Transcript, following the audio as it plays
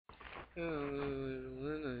Hello,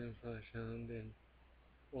 I'm Hound, and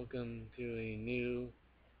welcome to a new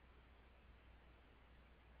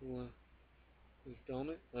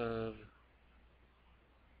installment of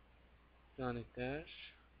Sonic Dash.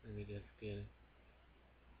 Let me just get it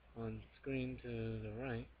on screen to the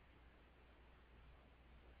right.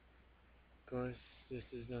 Of course, this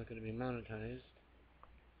is not going to be monetized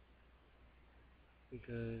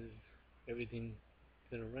because everything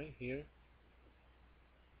to the right here.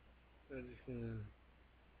 I'm just gonna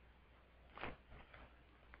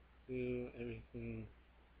do everything.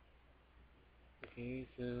 Okay,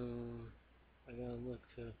 so I gotta look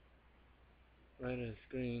to right on the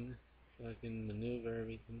screen so I can maneuver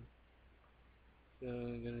everything. So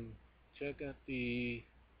I'm gonna check out the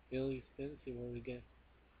daily spin, see what we get.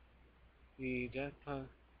 The jackpot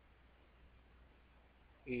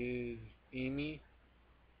is Amy.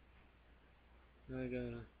 I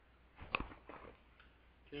gotta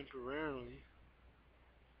temporarily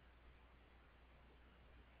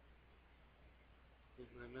get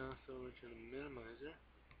my mouse over to the minimizer.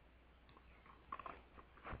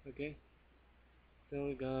 Okay, so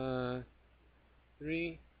we got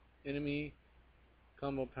 3 enemy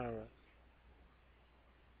combo power-ups.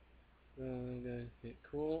 So I'm gonna hit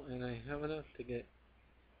cool, and I have enough to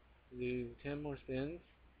do 10 more spins.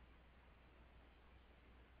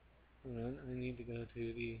 Hold on, I need to go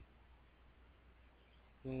to the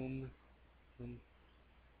home.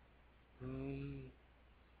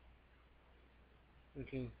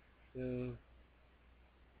 Okay, so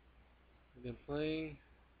I've been playing.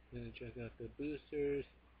 I'm gonna check out the boosters,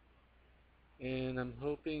 and I'm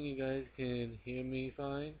hoping you guys can hear me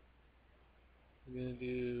fine. I'm gonna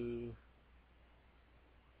do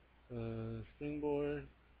springboard,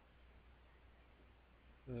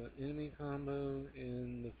 enemy combo,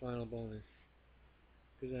 and the final bonus.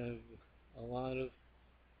 Because I have a lot of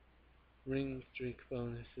ring streak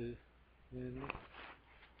bonuses. And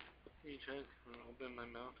let me check. I'll open my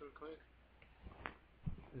mouth real quick.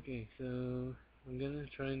 Okay, so I'm gonna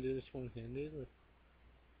try and do this one-handed with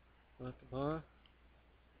not the paw.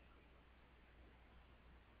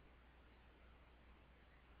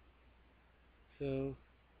 So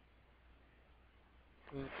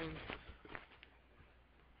I think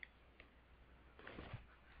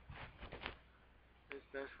it's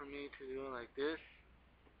best for me to do it like this.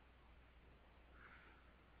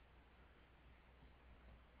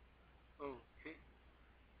 Oh, okay.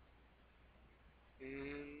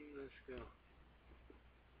 And let's go.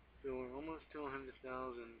 So we're almost to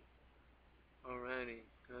 100,000 already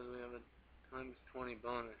because we have a times 20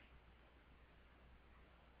 bonus.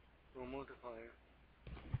 Or multiplier.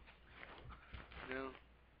 Now,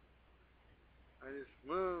 I just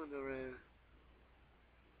love the red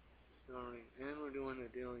starring. And we're doing a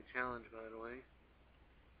daily challenge, by the way,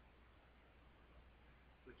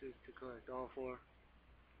 which is to collect all 4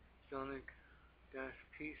 Sonic Dash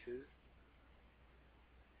pieces.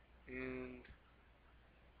 And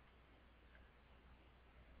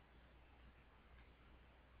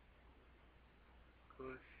of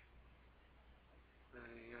course, I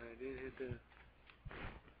did hit the.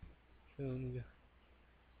 So I'm gonna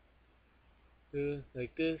do it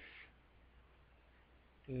like this.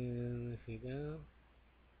 And let's see, down,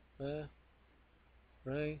 left,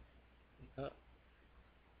 right, up.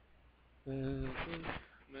 And I think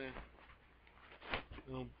my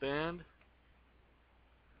little band.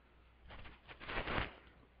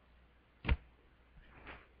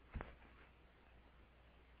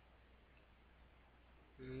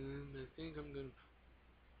 And I think I'm gonna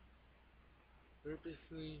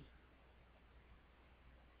purposely.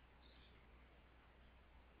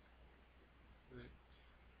 Right.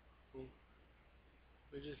 Well,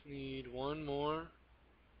 we just need one more.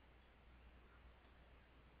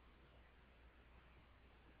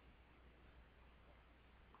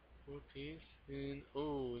 Piece. And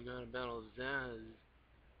oh, we got a battle Zaz.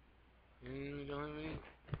 And we don't have any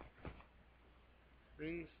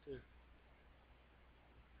rings to.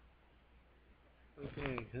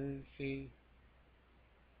 Okay, couldn't see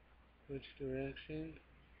which direction.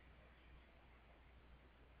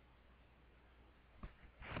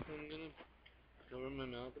 So I'm gonna cover my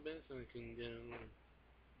mouth a bit so I can get a little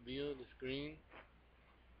view of the screen.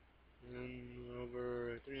 And we're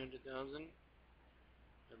over 300,000.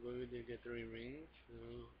 I believe we did get 3 rings, so.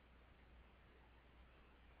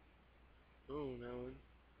 Oh, now it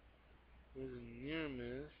was a near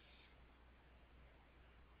miss.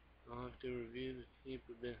 I'll have to review the tape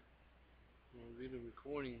a bit. I'll review the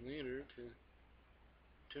recording later to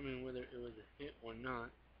determine whether it was a hit or not.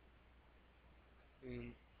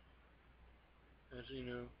 And as you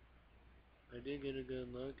know, I did get a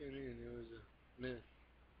good look at it and it was a miss.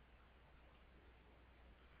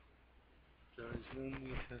 So there's no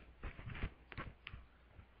need to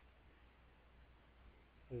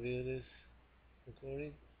review this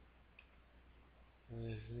recording. I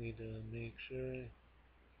just need to make sure I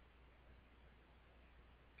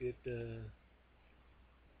get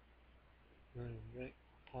my right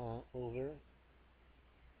paw over.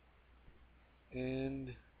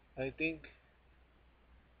 And I think,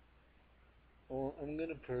 well, I'm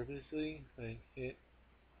gonna purposely like hit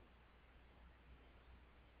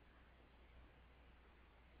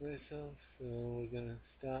myself, so we're gonna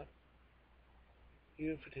stop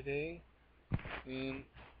here for today, and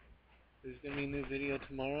there's gonna be a new video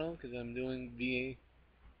tomorrow because I'm doing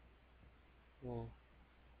well,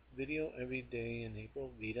 video every day in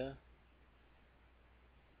April, VEDA,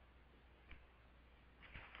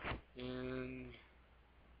 and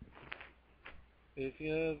if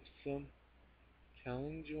you have some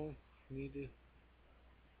challenge you want me to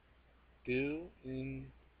do, and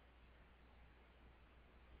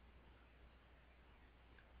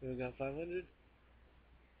we got 500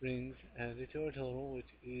 rings added to our total,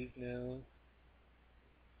 which is now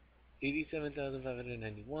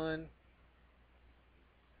 87,591.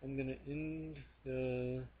 I'm gonna end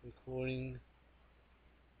the recording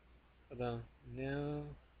about now.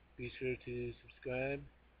 Be sure to subscribe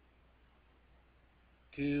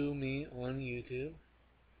to me on YouTube.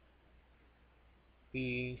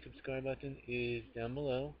 The subscribe button is down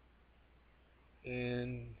below,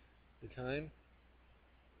 and the time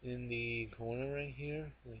in the corner right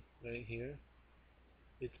here, like right here,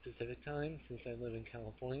 it's Pacific time since I live in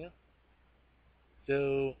California.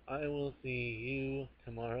 So I will see you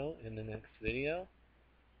tomorrow in the next video.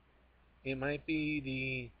 It might be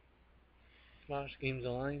the Smosh Games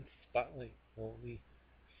Alliance Spotlight, well, the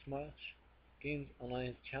Smosh Games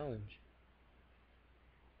Alliance Challenge.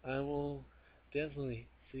 I will definitely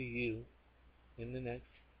see you in the next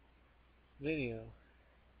video,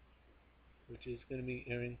 which is going to be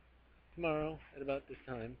airing tomorrow at about this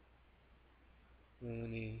time. Let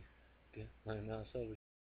me get my mouse over